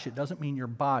flesh, it doesn't mean your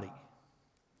body.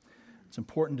 It's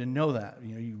important to know that.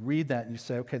 You read that and you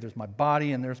say, okay, there's my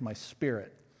body and there's my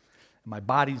spirit. And my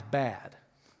body's bad.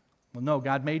 Well, no,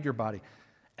 God made your body.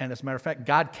 And as a matter of fact,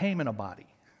 God came in a body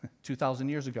 2,000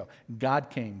 years ago. God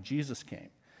came, Jesus came.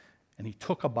 And he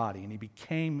took a body and he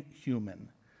became human,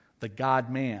 the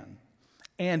God-man.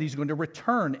 And he's going to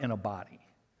return in a body.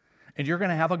 And you're going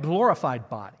to have a glorified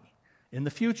body. in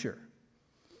the future.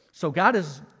 So God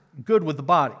is good with the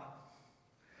body.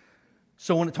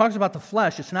 So when it talks about the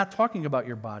flesh, it's not talking about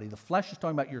your body. The flesh is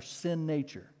talking about your sin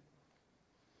nature.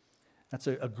 That's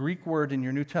a Greek word in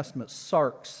your New Testament,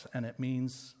 sarx, and it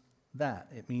means that.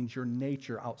 It means your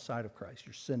nature outside of Christ,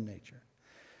 your sin nature.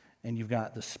 And you've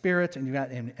got the Spirit,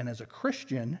 and as a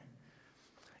Christian,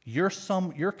 you're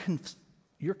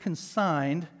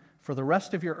consigned for the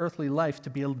rest of your earthly life to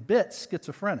be a bit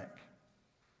schizophrenic.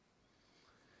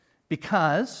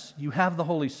 Because you have the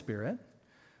Holy Spirit,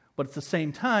 but at the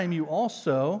same time, you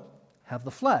also have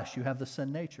the flesh. You have the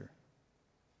sin nature.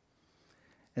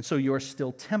 And so you're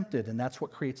still tempted, and that's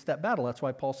what creates that battle. That's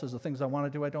why Paul says, the things I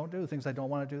want to do, I don't do. The things I don't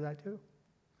want to do, I do.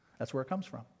 That's where it comes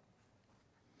from.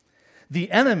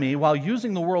 The enemy, while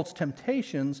using the world's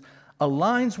temptations,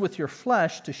 aligns with your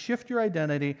flesh to shift your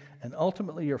identity and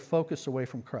ultimately your focus away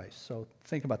from Christ. So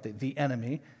think about the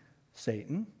enemy,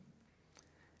 Satan,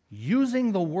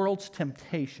 using the world's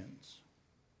temptations.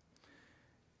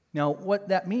 Now, what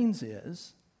that means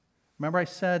is, remember I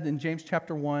said in James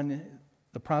chapter 1,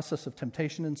 the process of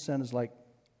temptation and sin is like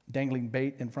dangling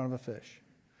bait in front of a fish.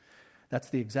 That's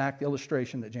the exact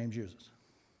illustration that James uses.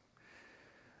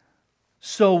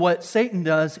 So what Satan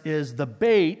does is the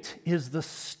bait is the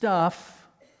stuff,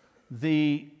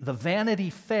 the Vanity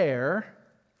Fair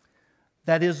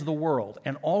that is the world,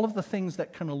 and all of the things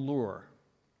that can allure.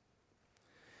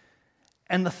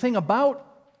 And the thing about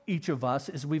each of us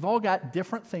is we've all got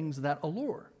different things that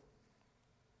allure.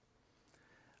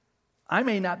 I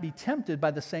may not be tempted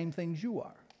by the same things you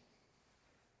are.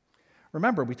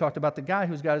 Remember, we talked about the guy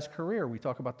who's got his career. We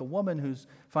talk about the woman who's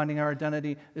finding her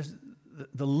identity.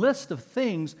 The list of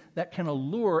things that can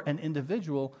allure an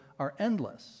individual are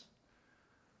endless.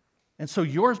 And so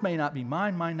yours may not be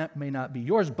mine may not be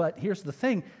yours, but here's the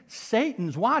thing,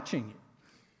 Satan's watching you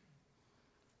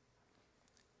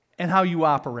and how you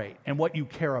operate and what you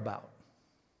care about.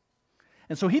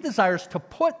 And so he desires to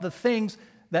put the things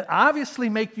that obviously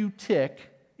make you tick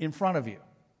in front of you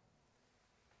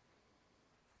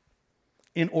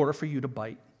in order for you to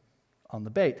bite on the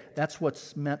bait. That's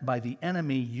what's meant by the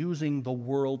enemy using the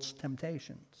world's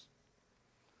temptations.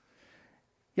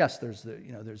 Yes,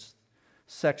 there's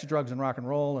sex, drugs, and rock and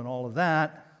roll and all of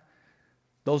that.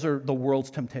 Those are the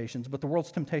world's temptations, but the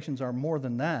world's temptations are more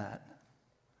than that.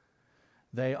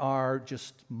 They are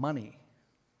just money.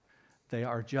 They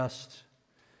are just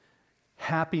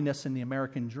happiness in the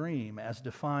American dream as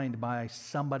defined by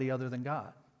somebody other than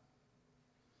God.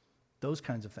 Those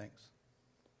kinds of things.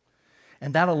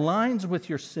 And that aligns with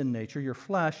your sin nature, your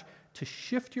flesh, to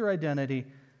shift your identity,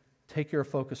 take your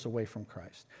focus away from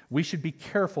Christ. We should be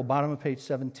careful, bottom of page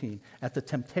 17, at the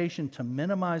temptation to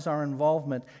minimize our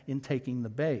involvement in taking the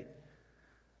bait.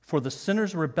 For the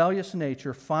sinner's rebellious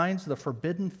nature finds the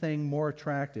forbidden thing more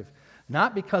attractive,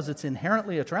 not because it's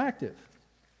inherently attractive,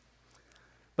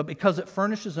 but because it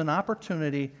furnishes an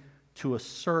opportunity to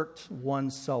assert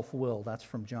one's self-will. That's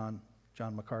from John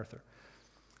MacArthur.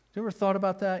 Have you ever thought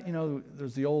about that? You know,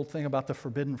 there's the old thing about the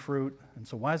forbidden fruit. And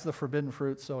so why is the forbidden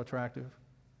fruit so attractive?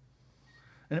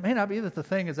 And it may not be that the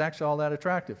thing is actually all that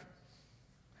attractive.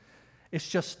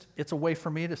 It's a way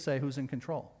for me to say who's in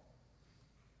control.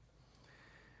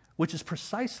 Which is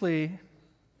precisely,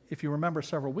 if you remember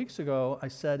several weeks ago, I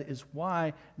said is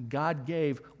why God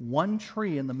gave one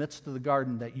tree in the midst of the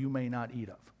garden that you may not eat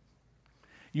of.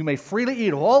 You may freely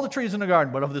eat of all the trees in the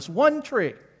garden, but of this one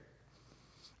tree,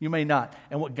 you may not.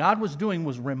 And what God was doing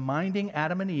was reminding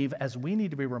Adam and Eve, as we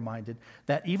need to be reminded,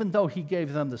 that even though He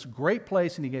gave them this great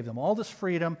place and He gave them all this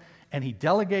freedom and He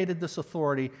delegated this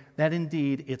authority, that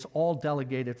indeed it's all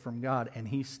delegated from God and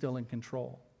He's still in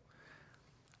control.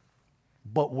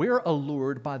 But we're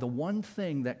allured by the one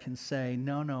thing that can say,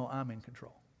 no, I'm in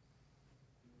control.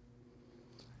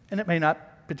 And it may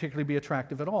not particularly be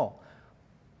attractive at all.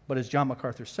 But as John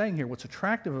MacArthur's saying here, what's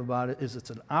attractive about it is it's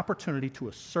an opportunity to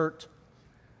assert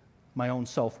my own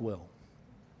self-will.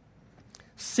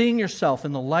 Seeing yourself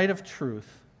in the light of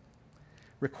truth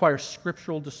requires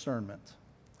scriptural discernment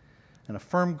and a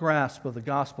firm grasp of the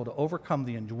gospel to overcome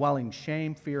the indwelling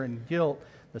shame, fear, and guilt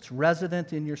that's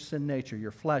resident in your sin nature,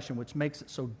 your flesh, and which makes it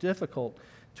so difficult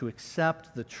to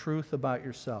accept the truth about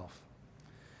yourself.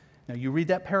 Now, you read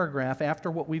that paragraph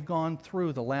after what we've gone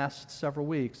through the last several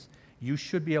weeks, you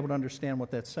should be able to understand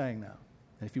what that's saying now.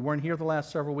 And if you weren't here the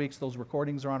last several weeks, those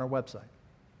recordings are on our website.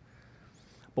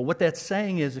 But what that's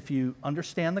saying is if you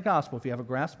understand the gospel, if you have a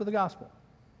grasp of the gospel,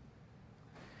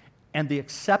 and the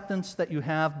acceptance that you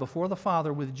have before the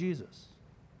Father with Jesus,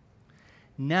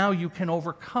 now you can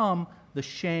overcome the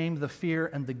shame, the fear,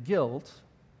 and the guilt,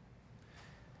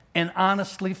 and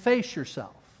honestly face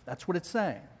yourself. That's what it's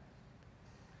saying.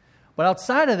 But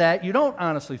outside of that, you don't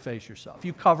honestly face yourself.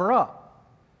 You cover up.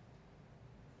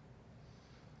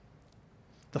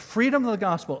 The freedom of the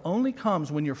gospel only comes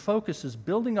when your focus is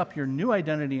building up your new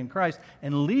identity in Christ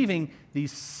and leaving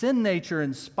these sin nature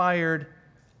inspired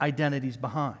identities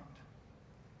behind.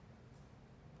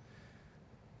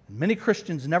 Many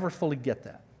Christians never fully get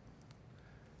that.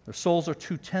 Their souls are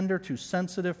too tender, too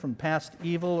sensitive from past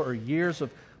evil or years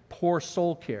of poor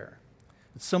soul care.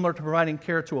 It's similar to providing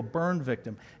care to a burn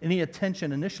victim. Any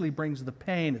attention initially brings the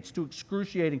pain. It's too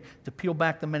excruciating to peel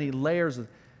back the many layers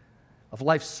of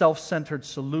life's self-centered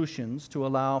solutions to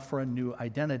allow for a new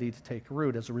identity to take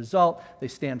root. As a result, they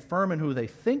stand firm in who they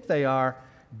think they are,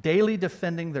 daily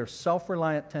defending their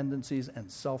self-reliant tendencies and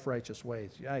self-righteous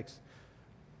ways. Yikes.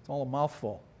 It's all a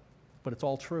mouthful, but it's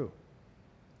all true.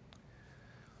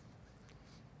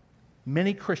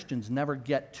 Many Christians never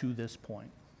get to this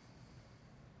point.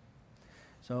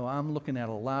 So I'm looking at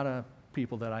a lot of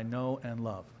people that I know and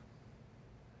love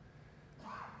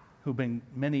who've been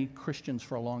many Christians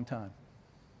for a long time.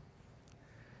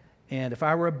 And if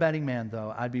I were a betting man,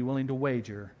 though, I'd be willing to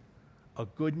wager a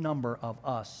good number of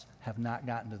us have not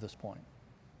gotten to this point.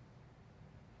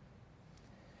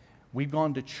 We've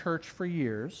gone to church for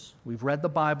years. We've read the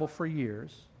Bible for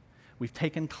years. We've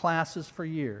taken classes for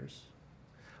years.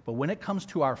 But when it comes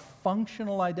to our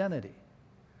functional identity,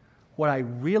 what I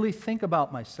really think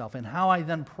about myself and how I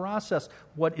then process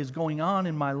what is going on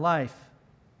in my life,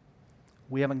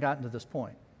 we haven't gotten to this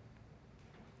point.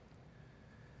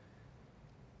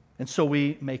 And so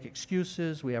we make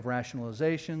excuses, we have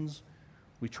rationalizations,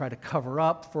 we try to cover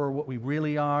up for what we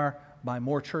really are by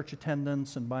more church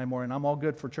attendance and by more, and I'm all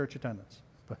good for church attendance.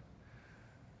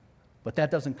 But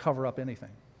that doesn't cover up anything.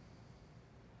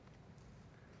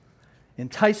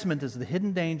 Enticement is the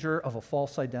hidden danger of a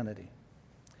false identity.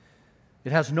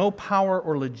 It has no power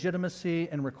or legitimacy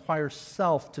and requires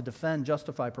self to defend,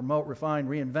 justify, promote, refine,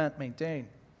 reinvent, maintain.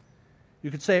 You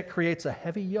could say it creates a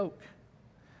heavy yoke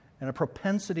and a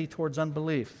propensity towards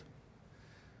unbelief.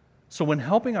 So when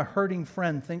helping a hurting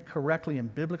friend think correctly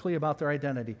and biblically about their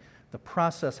identity, the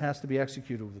process has to be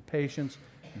executed with patience,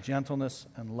 gentleness,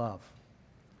 and love.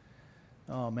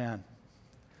 Oh, man.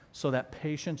 So that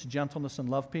patience, gentleness, and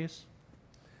love piece,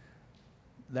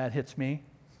 that hits me.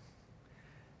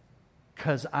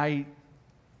 Because I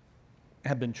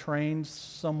have been trained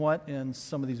somewhat in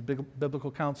some of these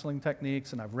biblical counseling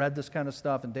techniques, and I've read this kind of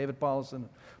stuff, and David Paulson,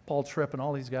 Paul Tripp, and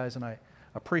all these guys, and I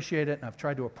appreciate it, and I've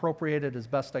tried to appropriate it as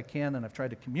best I can, and I've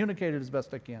tried to communicate it as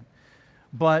best I can.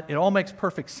 But it all makes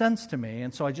perfect sense to me,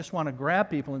 and so I just want to grab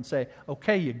people and say,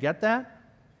 okay, you get that?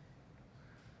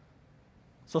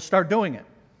 So start doing it.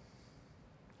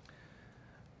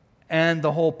 And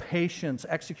the whole patience,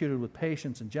 executed with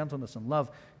patience and gentleness and love,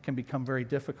 can become very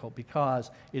difficult because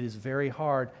it is very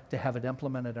hard to have it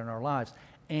implemented in our lives.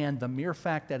 And the mere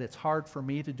fact that it's hard for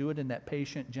me to do it in that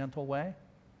patient, gentle way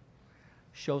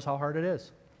shows how hard it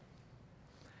is.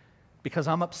 Because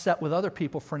I'm upset with other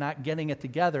people for not getting it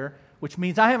together, which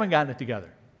means I haven't gotten it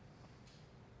together.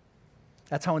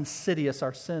 That's how insidious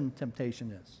our sin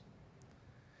temptation is.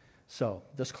 So,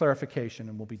 this clarification,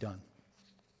 and we'll be done.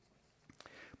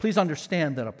 Please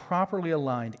understand that a properly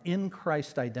aligned in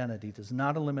Christ identity does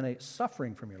not eliminate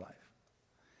suffering from your life,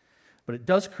 but it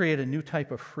does create a new type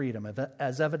of freedom,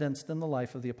 as evidenced in the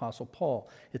life of the Apostle Paul.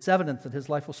 It's evident that his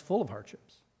life was full of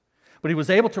hardships, but he was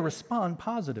able to respond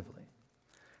positively.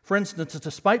 For instance,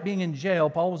 despite being in jail,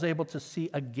 Paul was able to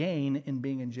see a gain in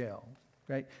being in jail.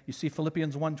 Right? You see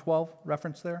Philippians 1:12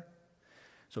 reference there?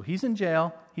 So he's in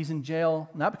jail. He's in jail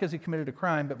not because he committed a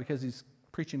crime, but because he's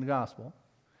preaching the gospel.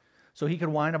 So he could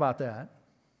whine about that.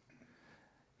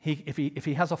 If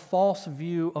he has a false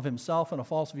view of himself and a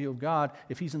false view of God,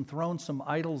 if he's enthroned some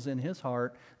idols in his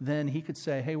heart, then he could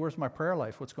say, hey, where's my prayer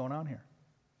life? What's going on here?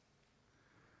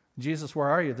 Jesus, where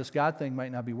are you? This God thing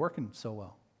might not be working so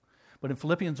well. But in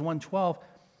Philippians 1:12,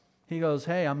 he goes,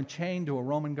 hey, I'm chained to a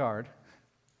Roman guard.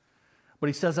 But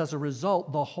he says, as a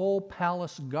result, the whole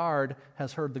palace guard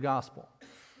has heard the gospel.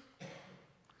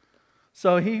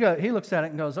 So he looks at it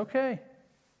and goes, okay,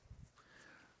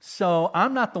 so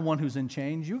I'm not the one who's in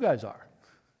chains, you guys are.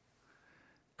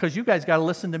 Because you guys got to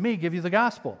listen to me give you the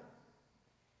gospel.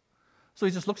 So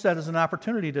he just looks at it as an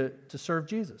opportunity to serve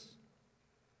Jesus.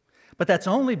 But that's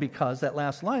only because, that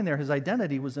last line there, his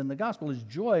identity was in the gospel. His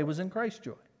joy was in Christ's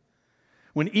joy.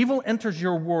 When evil enters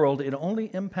your world, it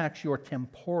only impacts your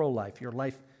temporal life, your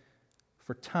life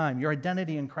for time. Your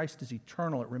identity in Christ is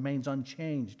eternal. It remains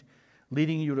unchanged,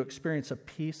 leading you to experience a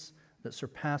peace that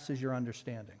surpasses your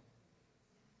understanding.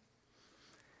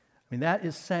 I mean, that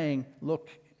is saying, look,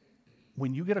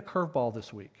 when you get a curveball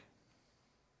this week,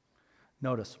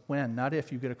 Notice, when, not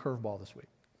if, you get a curveball this week.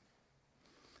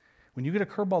 When you get a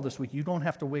curveball this week, you don't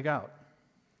have to wig out.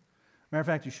 Matter of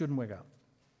fact, you shouldn't wig out.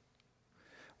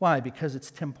 Why? Because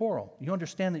it's temporal. You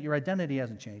understand that your identity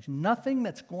hasn't changed. Nothing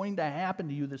that's going to happen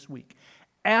to you this week.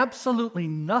 Absolutely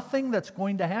nothing that's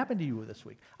going to happen to you this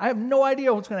week. I have no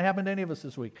idea what's going to happen to any of us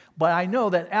this week, but I know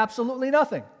that absolutely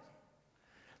nothing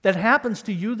that happens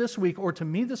to you this week or to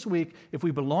me this week, if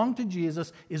we belong to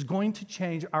Jesus, is going to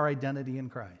change our identity in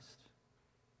Christ,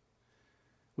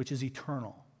 which is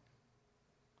eternal.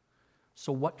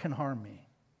 So what can harm me?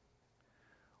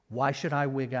 Why should I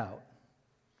wig out?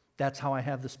 That's how I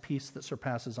have this peace that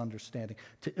surpasses understanding.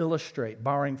 To illustrate,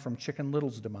 borrowing from Chicken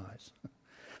Little's demise.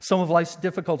 Some of life's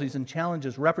difficulties and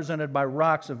challenges, represented by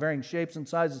rocks of varying shapes and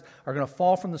sizes, are going to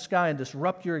fall from the sky and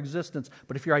disrupt your existence.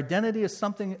 But if your identity is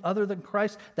something other than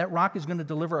Christ, that rock is going to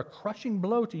deliver a crushing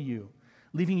blow to you,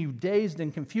 leaving you dazed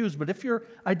and confused. But if your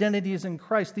identity is in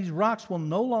Christ, these rocks will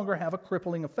no longer have a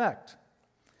crippling effect.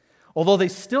 Although they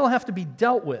still have to be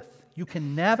dealt with, you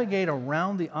can navigate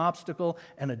around the obstacle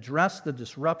and address the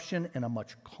disruption in a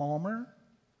much calmer,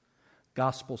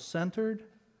 gospel-centered,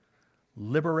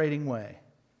 liberating way.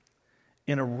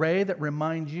 In a way that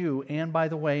reminds you, and by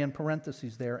the way, in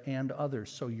parentheses there, and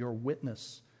others, so your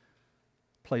witness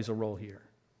plays a role here.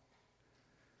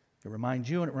 It reminds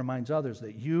you and it reminds others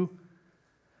that you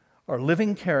are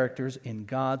living characters in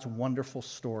God's wonderful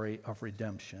story of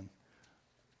redemption.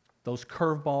 Those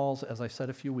curveballs, as I said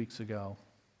a few weeks ago,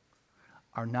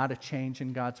 are not a change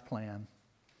in God's plan.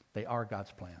 They are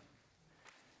God's plan.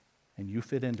 And you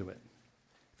fit into it.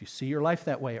 If you see your life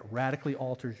that way, it radically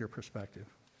alters your perspective.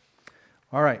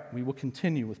 All right, we will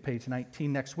continue with page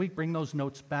 19 next week. Bring those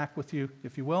notes back with you,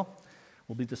 if you will.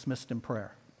 We'll be dismissed in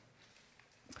prayer.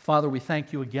 Father, we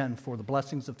thank you again for the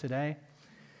blessings of today.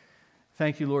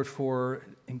 Thank you, Lord, for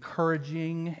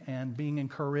encouraging and being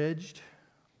encouraged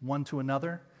one to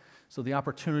another. So the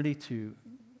opportunity to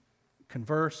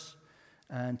converse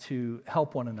and to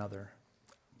help one another,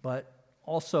 but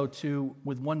also to,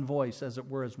 with one voice, as it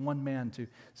were, as one man, to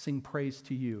sing praise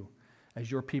to you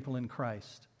as your people in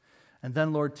Christ. And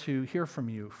then, Lord, to hear from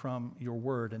you, from your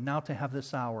word, and now to have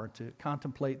this hour to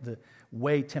contemplate the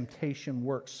way temptation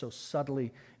works so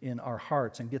subtly in our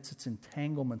hearts and gets its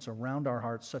entanglements around our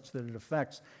hearts such that it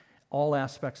affects all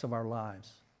aspects of our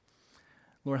lives.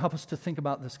 Lord, help us to think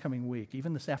about this coming week.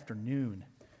 Even this afternoon,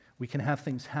 we can have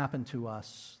things happen to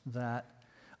us that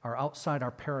are outside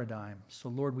our paradigm. So,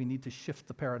 Lord, we need to shift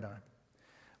the paradigm.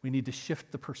 We need to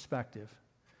shift the perspective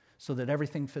so that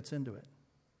everything fits into it.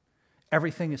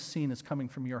 Everything is seen as coming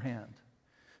from your hand.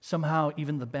 Somehow,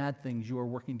 even the bad things, you are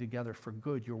working together for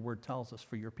good, your word tells us,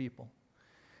 for your people.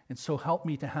 And so help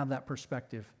me to have that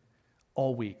perspective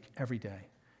all week, every day.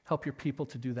 Help your people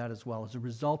to do that as well. As a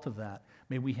result of that,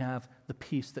 may we have the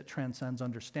peace that transcends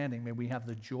understanding. May we have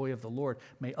the joy of the Lord.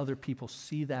 May other people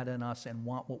see that in us and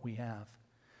want what we have.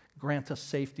 Grant us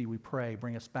safety, we pray.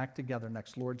 Bring us back together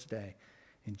next Lord's Day.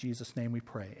 In Jesus' name we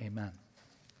pray. Amen.